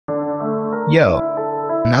Yo,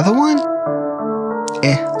 another one?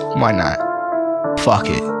 Why not? Fuck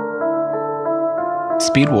it.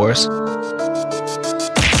 Speedwars.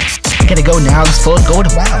 Gotta go now, this flow go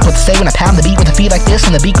to wow. What to say when I pound the beat with a beat like this,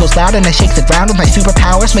 and the beat goes loud and I shake the ground with my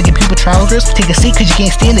superpowers, making people trousers. Take a seat cause you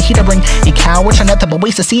can't stand the heat I bring. You cowards, try not to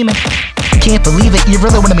waste of semen. Can't believe it, you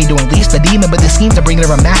really wanna be doing least the demon, but the schemes are bringing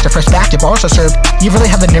it a master. First batch of bars are served. You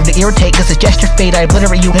really have the nerve to irritate, cause it's just your fate. I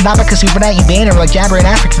obliterate you, and not because you've you banner like jabbering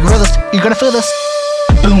African gorillas. You're gonna feel this.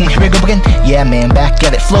 Boom, here we go again. Yeah, man, back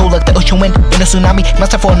at it. Flow like the ocean wind in a tsunami.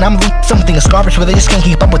 Must have for anomaly. Something is garbage, but they just can't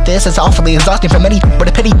keep up with this. It's awfully exhausting for many, but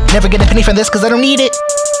a pity. Never get a penny from this, cause I don't need it.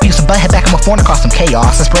 Use some butthead back on my phone to cause some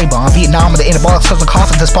chaos. A spray bomb, Vietnam with the anabolic cells and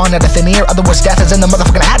coffins to spawn out of thin air. Other words, death is in the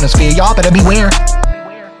motherfucking atmosphere. Y'all better beware.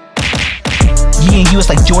 Ye and you is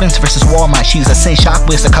like Jordans versus Walmart shoes. I send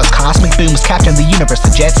shockwaves that cause cosmic booms, capturing the universe.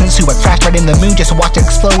 The Jetsons who would crash right in the moon just to watch it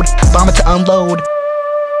explode. Bomb it to unload.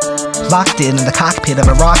 Locked in the cockpit of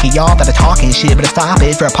a rocket, y'all better talking shit, better stop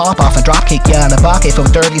it for a pop-off and dropkick ya in a bucket full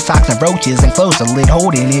of dirty socks and roaches, and close the lid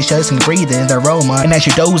holding it, just and breathing the aroma. And as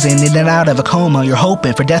you're dozing in and out of a coma, you're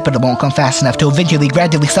hoping for death, but it won't come fast enough to eventually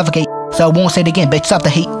gradually suffocate. So I won't say it again, bitch, stop the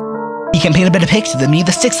hate. You can paint a better picture than me.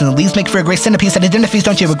 The sticks and the leaves make for a great centerpiece that identifies,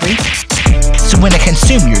 don't you agree? So when I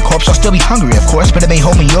consume your corpse, I'll still be hungry, of course, but it may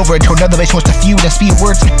hold me over until another bitch wants to feud and spew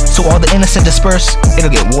words. So all the innocent disperse, it'll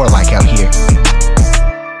get warlike out here.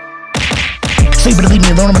 So you better leave me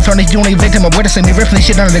alone, I'm eternity, you only victim of where to send me riffing this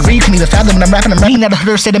shit on a degree. You can either fathom when I'm rapping, I'm rapping out of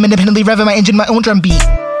her state, I'm independently revving my engine, my own drum beat.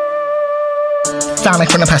 Sound like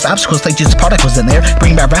running past obstacles like Jesus' product was in there.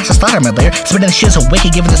 Bringing back rats to slaughter my lair. Spitting the shit so wicked,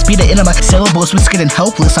 giving the speed of my syllables. We scared and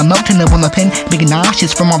helpless, I'm melting up on the pen. Big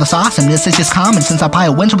nauseous from all this awesomeness. It's just common since I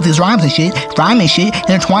pile wins with these rhymes and shit. Rhyming shit,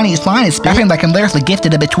 intertwining is flying and spit. Rapping like I'm lyrically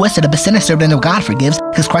gifted, a bit twisted, a bit sinister, but I know God forgives.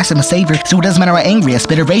 Cause Christ is my savior, so it doesn't matter how angry I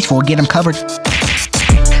spit or rageful, get him covered.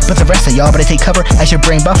 But the rest of y'all better take cover as your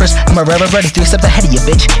brain buffers. I'm a rubber ready 3 steps ahead of you,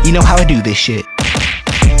 bitch. You know how I do this shit.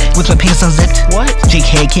 With my pants unzipped. What?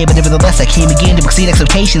 JK, but nevertheless I came again to exceed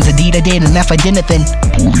expectations. Indeed I did, and if I didn't then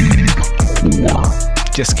bleed.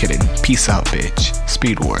 Just kidding. Peace out, bitch.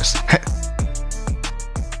 Speedwars.